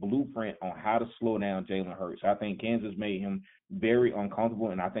a blueprint on how to slow down Jalen Hurts. I think Kansas made him very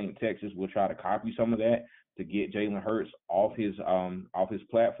uncomfortable, and I think Texas will try to copy some of that to get Jalen Hurts off his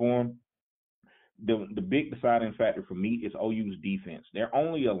platform. The big deciding factor for me is OU's defense. They're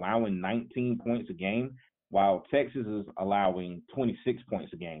only allowing 19 points a game, while Texas is allowing 26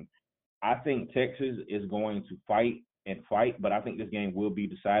 points a game. I think Texas is going to fight, but I think this game will be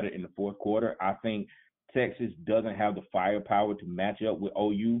decided in the fourth quarter. I think Texas doesn't have the firepower to match up with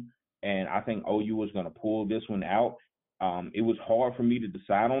OU, and I think OU is going to pull this one out. It was hard for me to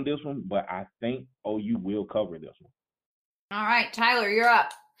decide on this one, but I think OU will cover this one. All right, Tyler, you're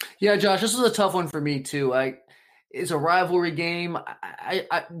up. Yeah, Josh, this was a tough one for me too. It's a rivalry game.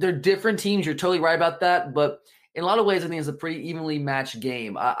 They're different teams. You're totally right about that, but in a lot of ways, I think it's a pretty evenly matched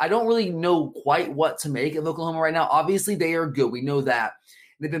game. I don't really know quite what to make of Oklahoma right now. Obviously, they are good. We know that.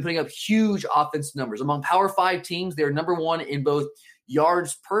 They've been putting up huge offensive numbers. Among Power 5 teams, they're number one in both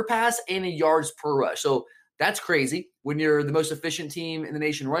yards per pass and in yards per rush. So that's crazy when you're the most efficient team in the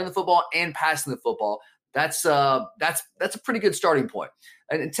nation running the football and passing the football. That's a pretty good starting point.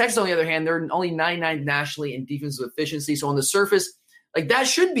 And Texas, on the other hand, they're only 99th nationally in defensive efficiency. So on the surface, that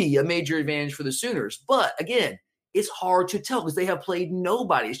should be a major advantage for the Sooners. But again, it's hard to tell because they have played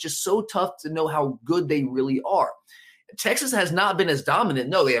nobody. It's just so tough to know how good they really are. Texas has not been as dominant.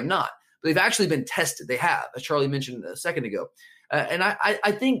 No, they have not. But they've actually been tested. They have, as Charlie mentioned a second ago. And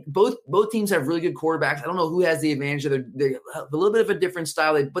I think both teams have really good quarterbacks. I don't know who has the advantage. They're a little bit of a different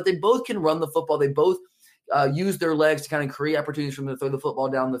style, but they both can run the football. They both use their legs to kind of create opportunities for them to throw the football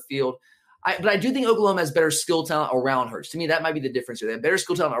down the field. But I do think Oklahoma has better skill talent around Hurts. To me, that might be the difference here. They have better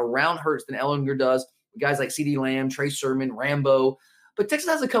skill talent around Hurts than Ehlinger does. Guys like CeeDee Lamb, Trey Sermon, Rambo. But Texas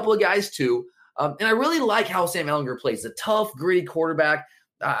has a couple of guys too. And I really like how Sam Ehlinger plays. A tough, gritty quarterback.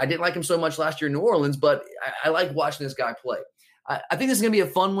 I didn't like him so much last year in New Orleans, but I like watching this guy play. I think this is going to be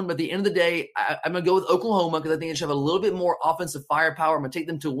a fun one, but at the end of the day, I'm going to go with Oklahoma because I think they should have a little bit more offensive firepower. I'm going to take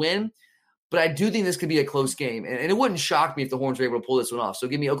them to win, but I do think this could be a close game. And it wouldn't shock me if the Horns were able to pull this one off. So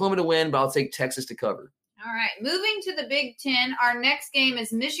give me Oklahoma to win, but I'll take Texas to cover. All right, moving to the Big Ten, our next game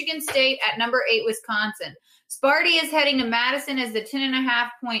is Michigan State at number 8, Wisconsin. Sparty is heading to Madison as the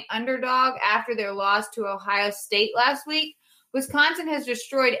 10.5-point underdog after their loss to Ohio State last week. Wisconsin has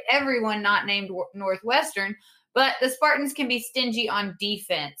destroyed everyone not named Northwestern, but the Spartans can be stingy on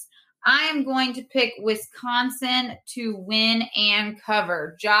defense. I am going to pick Wisconsin to win and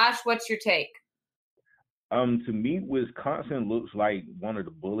cover. Josh, what's your take? To me, Wisconsin looks like one of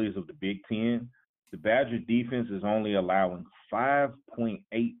the bullies of the Big Ten. The Badgers defense is only allowing 5.8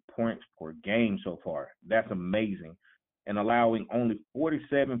 points per game so far. That's amazing. And allowing only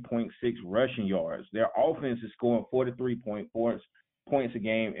 47.6 rushing yards. Their offense is scoring 43.4 points a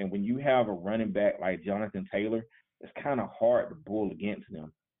game. And when you have a running back like Jonathan Taylor, it's kind of hard to bull against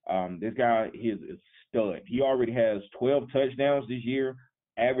them. This guy is a stud. He already has 12 touchdowns this year,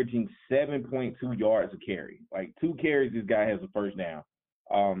 averaging 7.2 yards a carry. Like 2 carries, this guy has a first down.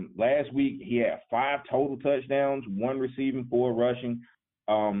 Last week, he had 5 total touchdowns, 1 receiving, 4 rushing.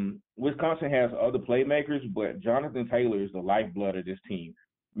 Wisconsin has other playmakers, but Jonathan Taylor is the lifeblood of this team.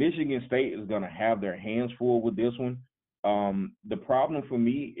 Michigan State is going to have their hands full with this one. The problem for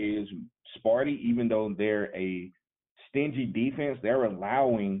me is Sparty, even though they're a stingy defense, they're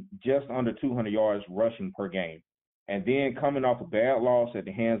allowing just under 200 yards rushing per game. And then coming off a bad loss at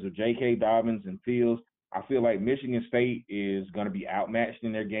the hands of J.K. Dobbins and Fields, I feel like Michigan State is going to be outmatched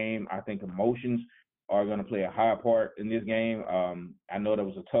in their game. I think emotions are going to play a high part in this game. I know that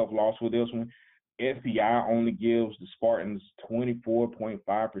was a tough loss with this one. SPI only gives the Spartans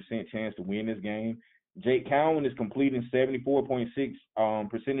 24.5% chance to win this game. Jake Cowan is completing 74.6%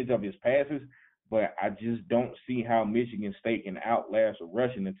 percentage of his passes, but I just don't see how Michigan State can outlast a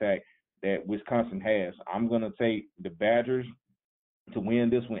rushing attack that Wisconsin has. I'm going to take the Badgers to win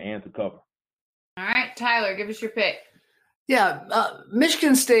this one and to cover. All right, Tyler, give us your pick. Yeah,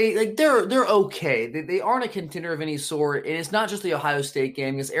 Michigan State, like they're okay. They aren't a contender of any sort, and it's not just the Ohio State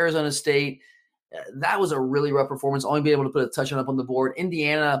game. Against Arizona State, that was a really rough performance. Only being able to put a touchdown up on the board.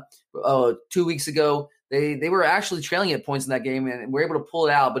 Indiana, 2 weeks ago, they were actually trailing at points in that game and were able to pull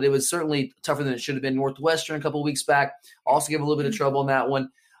it out, but it was certainly tougher than it should have been. Northwestern a couple of weeks back also gave a little bit of trouble on that one.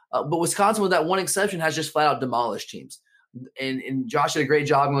 But Wisconsin, with that one exception, has just flat out demolished teams. And Josh did a great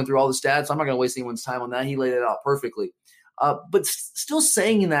job going through all the stats. So I'm not going to waste anyone's time on that. He laid it out perfectly. But still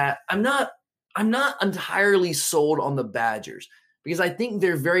saying that, I'm not entirely sold on the Badgers because I think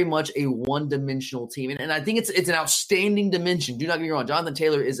they're very much a one-dimensional team. And I think it's an outstanding dimension. Do not get me wrong. Jonathan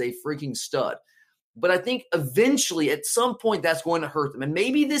Taylor is a freaking stud. But I think eventually, at some point, that's going to hurt them. And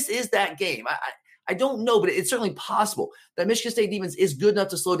maybe this is that game. I don't know, but it's certainly possible that Michigan State defense is good enough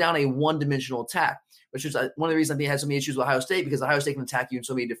to slow down a one-dimensional attack, which is one of the reasons I think I had so many issues with Ohio State, because Ohio State can attack you in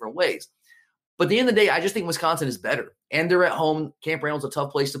so many different ways. But at the end of the day, I just think Wisconsin is better. And they're at home. Camp Randall's a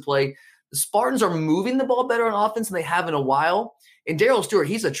tough place to play. The Spartans are moving the ball better on offense than they have in a while. And Darrell Stewart,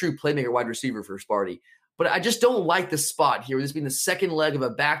 he's a true playmaker wide receiver for Sparty. But I just don't like the spot here. This being the second leg of a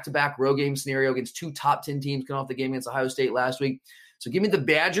back-to-back road game scenario against 2 top 10 teams coming off the game against Ohio State last week. So give me the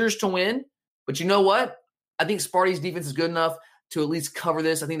Badgers to win. But you know what? I think Sparty's defense is good enough to at least cover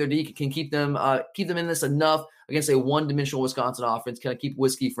this. I think their D can keep them in this enough against a one-dimensional Wisconsin offense, kind of keep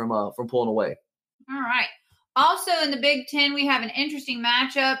Whiskey from pulling away. All right. Also in the Big Ten, we have an interesting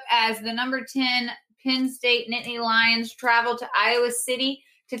matchup as the number 10 Penn State Nittany Lions travel to Iowa City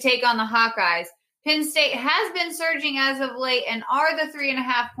to take on the Hawkeyes. Penn State has been surging as of late and are the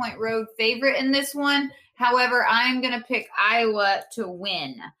 3.5-point road favorite in this one. However, I'm going to pick Iowa to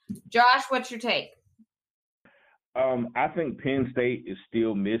win. Josh, what's your take? I think Penn State is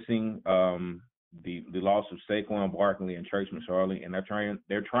still missing the loss of Saquon Barkley and Trace McSorley, and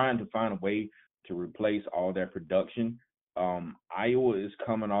they're trying to find a way to replace all their production. Iowa is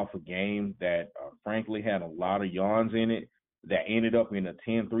coming off a game that frankly had a lot of yawns in it that ended up in a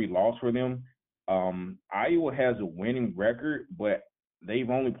 10-3 loss for them. Iowa has a winning record, but they've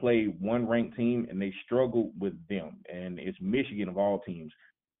only played one ranked team, and they struggled with them, and it's Michigan of all teams.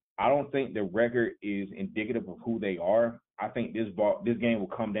 I don't think the record is indicative of who they are. I think this game will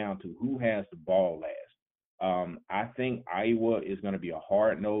come down to who has the ball last. I think Iowa is going to be a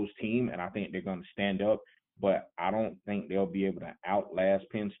hard-nosed team, and I think they're going to stand up, but I don't think they'll be able to outlast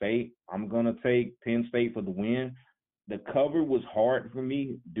Penn State. I'm going to take Penn State for the win. The cover was hard for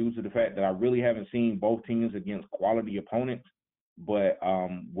me due to the fact that I really haven't seen both teams against quality opponents, but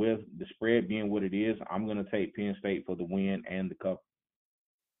with the spread being what it is, I'm going to take Penn State for the win and the cover.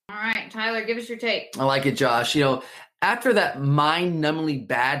 All right, Tyler, give us your take. I like it, Josh. After that mind-numbingly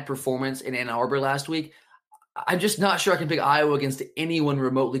bad performance in Ann Arbor last week, I'm just not sure I can pick Iowa against anyone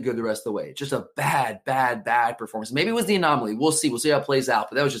remotely good the rest of the way. Just a bad performance. Maybe it was the anomaly. We'll see. We'll see how it plays out.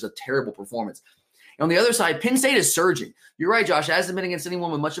 But that was just a terrible performance. And on the other side, Penn State is surging. You're right, Josh. It hasn't been against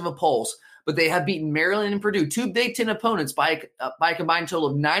anyone with much of a pulse. But they have beaten Maryland and Purdue, 2 Big Ten opponents, by a combined total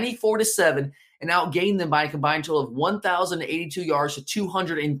of 94-7, and outgained them by a combined total of 1,082 yards to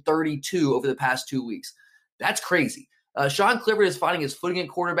 232 over the past 2 weeks. That's crazy. Sean Clifford is finding his footing at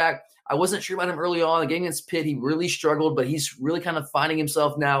quarterback. I wasn't sure about him early on. The game against Pitt, he really struggled, but he's really kind of finding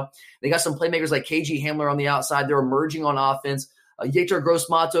himself now. They got some playmakers like KG Hamler on the outside. They're emerging on offense. Yetur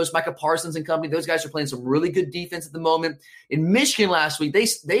Gross-Matos, Micah Parsons and company. Those guys are playing some really good defense at the moment. In Michigan last week,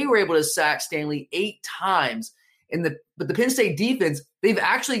 they were able to sack Stanley 8 times. But the Penn State defense, they've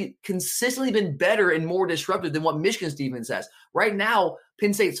actually consistently been better and more disruptive than what Michigan's defense has. Right now,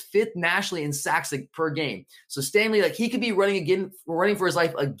 Penn State's 5th nationally in sacks per game. So Stanley, he could be running for his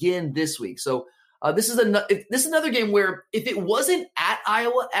life again this week. So this is another game where if it wasn't at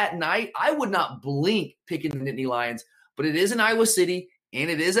Iowa at night, I would not blink picking the Nittany Lions. But it is in Iowa City, and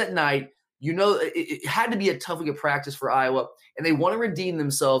it is at night. It had to be a tough week of practice for Iowa, and they want to redeem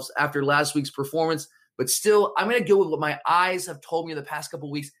themselves after last week's performance. But still, I'm going to go with what my eyes have told me in the past couple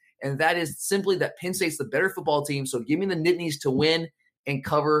of weeks, and that is simply that Penn State's the better football team. So give me the Nittany's to win and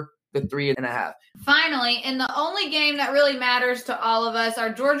cover the 3.5. Finally, in the only game that really matters to all of us,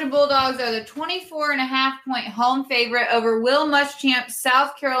 our Georgia Bulldogs are the 24.5-point home favorite over Will Muschamp's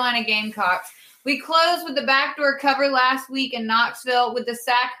South Carolina Gamecocks. We closed with the backdoor cover last week in Knoxville with the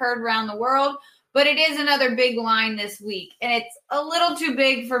sack heard around the world, but it is another big line this week, and it's a little too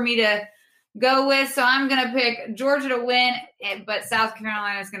big for me to go with, so I'm going to pick Georgia to win, but South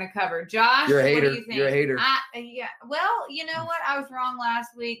Carolina is going to cover. Josh, you're a hater. What do you think? You're a hater. Yeah. Well, you know what? I was wrong last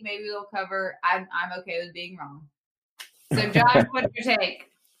week. Maybe we'll cover. I'm okay with being wrong. So, Josh, what's your take?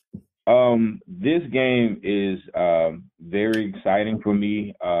 This game is very exciting for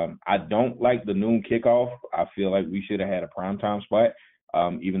me. I don't like the noon kickoff. I feel like we should have had a primetime spot,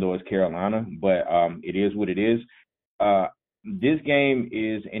 even though it's Carolina, but it is what it is. This game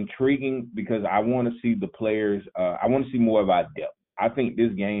is intriguing because I want to see the players. I want to see more of our depth. I think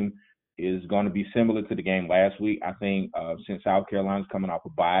this game is going to be similar to the game last week. I think since South Carolina's coming off a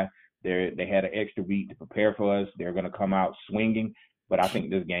bye, they had an extra week to prepare for us. They're going to come out swinging. But I think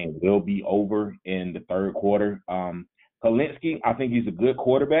this game will be over in the third quarter. Hilinski, I think he's a good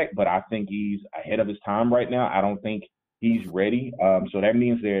quarterback, but I think he's ahead of his time right now. I don't think he's ready. So that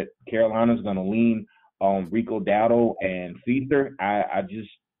means that Carolina's going to lean on Rico Dowdle and Feaster. I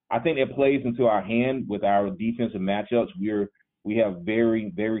think that plays into our hand with our defensive matchups. We have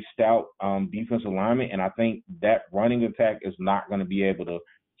very, very stout defensive alignment, and I think that running attack is not going to be able to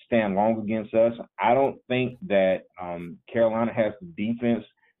stand long against us. I don't think that Carolina has the defense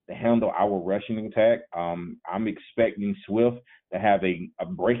to handle our rushing attack. I'm expecting Swift to have a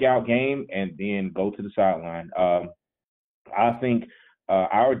breakout game and then go to the sideline. I think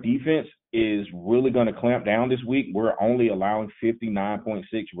our defense is really going to clamp down this week. We're only allowing 59.6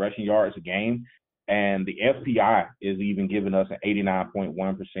 rushing yards a game, and the FPI is even giving us an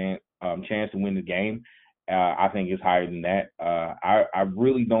 89.1% chance to win the game. I think it's higher than that. I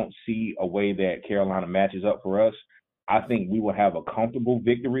really don't see a way that Carolina matches up for us. I think we will have a comfortable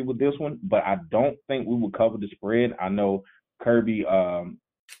victory with this one, but I don't think we will cover the spread. I know Kirby,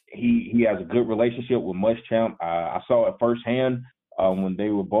 he has a good relationship with Muschamp. I saw it firsthand when they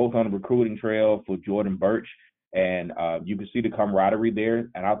were both on the recruiting trail for Jordan Burch, and you can see the camaraderie there.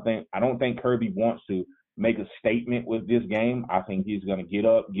 And I don't think Kirby wants to make a statement with this game. I think he's going to get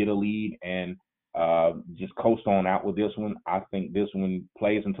up, get a lead, and just coast on out with this one. I think this one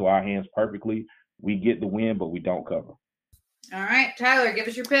plays into our hands perfectly. We get the win, but we don't cover. All right, Tyler, give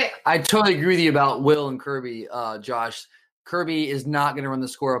us your pick. I totally agree with you about Will and Kirby, Josh. Kirby is not going to run the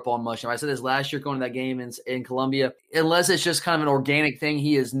score up on Muschamp. I said this last year going to that game in Columbia. Unless it's just kind of an organic thing,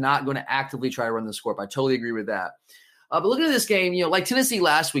 he is not going to actively try to run the score up. I totally agree with that. But looking at this game, like Tennessee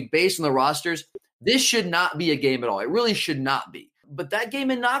last week, based on the rosters, this should not be a game at all. It really should not be. But that game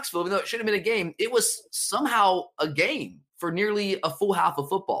in Knoxville, even though it shouldn't have been a game, it was somehow a game for nearly a full half of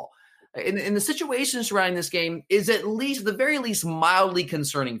football. And the situation surrounding this game is at the very least, mildly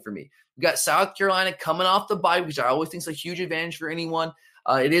concerning for me. We've got South Carolina coming off the bye, which I always think is a huge advantage for anyone.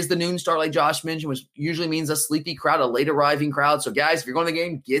 It is the noon start, like Josh mentioned, which usually means a sleepy crowd, a late arriving crowd. So, guys, if you're going to the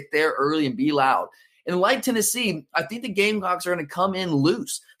game, get there early and be loud. And like Tennessee, I think the Gamecocks are going to come in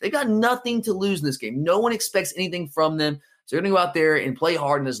loose. They've got nothing to lose in this game. No one expects anything from them. So they're going to go out there and play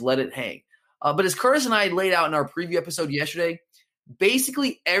hard and just let it hang. But as Curtis and I laid out in our preview episode yesterday,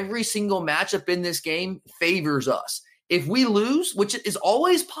 basically every single matchup in this game favors us. If we lose, which is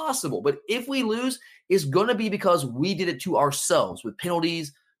always possible, but if we lose, it's going to be because we did it to ourselves with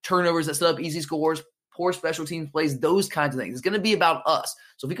penalties, turnovers that set up easy scores, poor special teams plays, those kinds of things. It's going to be about us.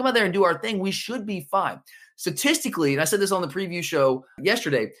 So if we come out there and do our thing, we should be fine. Statistically, and I said this on the preview show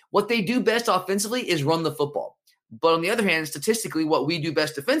yesterday, what they do best offensively is run the football. But on the other hand, statistically, what we do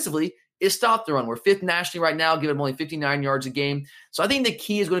best defensively is stop the run. We're 5th nationally right now, giving them only 59 yards a game. So I think the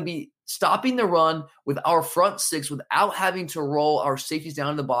key is going to be stopping the run with our front 6 without having to roll our safeties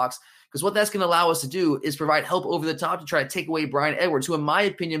down in the box, because what that's going to allow us to do is provide help over the top to try to take away Bryan Edwards, who in my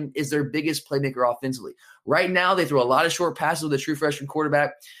opinion is their biggest playmaker offensively. Right now, they throw a lot of short passes with a true freshman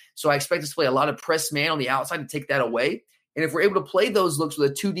quarterback, so I expect us to play a lot of press man on the outside to take that away. And if we're able to play those looks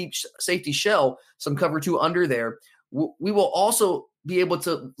with a 2-deep safety shell, some cover 2 under there, we will also be able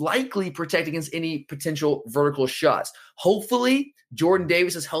to likely protect against any potential vertical shots. Hopefully, Jordan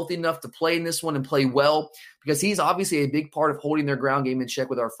Davis is healthy enough to play in this one and play well, because he's obviously a big part of holding their ground game in check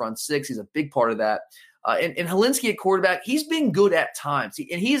with our front 6. He's a big part of that. And Hilinski at quarterback, he's been good at times,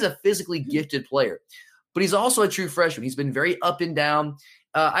 and he's a physically gifted player. But he's also a true freshman. He's been very up and down.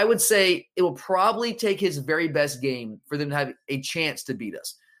 I would say it will probably take his very best game for them to have a chance to beat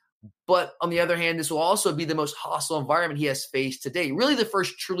us. But on the other hand, this will also be the most hostile environment he has faced today. Really the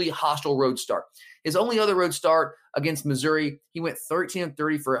first truly hostile road start. His only other road start against Missouri, he went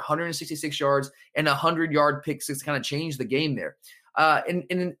 13-30 for 166 yards and a 100-yard pick six to kind of change the game there.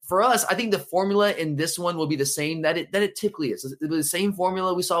 And for us, I think the formula in this one will be the same that it typically is. It was the same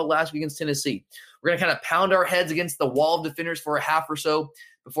formula we saw last week against Tennessee. We're going to kind of pound our heads against the wall of defenders for a half or so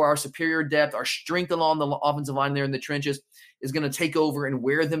before our superior depth, our strength along the offensive line there in the trenches is going to take over and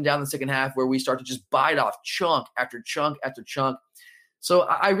wear them down the second half, where we start to just bite off chunk after chunk after chunk. So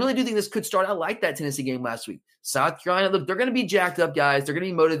I really do think this could start out like that Tennessee game last week. South Carolina, look, they're going to be jacked up, guys. They're going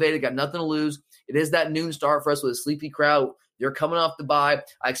to be motivated, got nothing to lose. It is that noon start for us with a sleepy crowd. They're coming off the bye.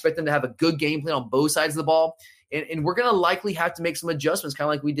 I expect them to have a good game plan on both sides of the ball. And we're going to likely have to make some adjustments, kind of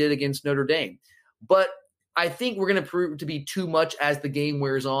like we did against Notre Dame. But I think we're going to prove to be too much as the game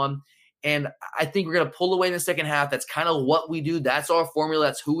wears on. And I think we're going to pull away in the second half. That's kind of what we do. That's our formula.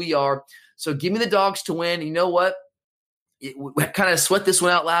 That's who we are. So give me the Dogs to win. You know what? We kind of sweat this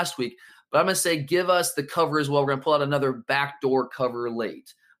one out last week. But I'm going to say give us the cover as well. We're going to pull out another backdoor cover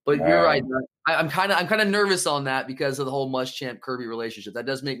late. But you're right. I'm kind of nervous on that because of the whole Muschamp Kirby relationship. That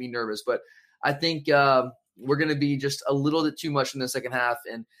does make me nervous. But I think we're going to be just a little bit too much in the second half.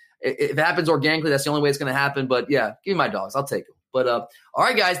 And if it happens organically, that's the only way it's going to happen. But, yeah, give me my Dogs. I'll take them. But, all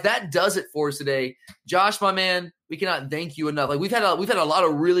right, guys, that does it for us today. Josh, my man, we cannot thank you enough. Like we've had a lot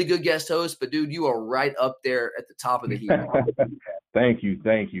of really good guest hosts, but, dude, you are right up there at the top of the heap. Thank you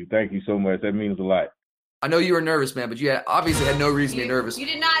so much. That means a lot. I know you were nervous, man, but you obviously had no reason to be nervous. You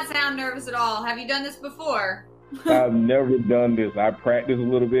did not sound nervous at all. Have you done this before? I've never done this. I practiced a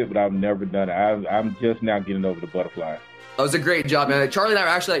little bit, but I've never done it. I'm just now getting over the butterfly. That was a great job, man. Charlie and I were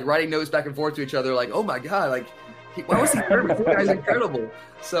actually writing notes back and forth to each other, like, oh my God, why was he nervous? This guy's incredible.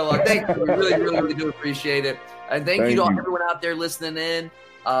 So thank you. We really, really, really do appreciate it. And thank you to everyone out there listening in.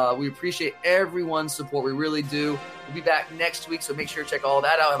 We appreciate everyone's support. We really do. We'll be back next week, so make sure to check all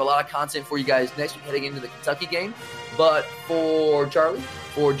that out. I have a lot of content for you guys next week heading into the Kentucky game. But for Charlie,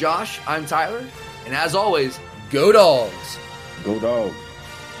 for Josh, I'm Tyler. And as always, go Dogs. Go Dogs.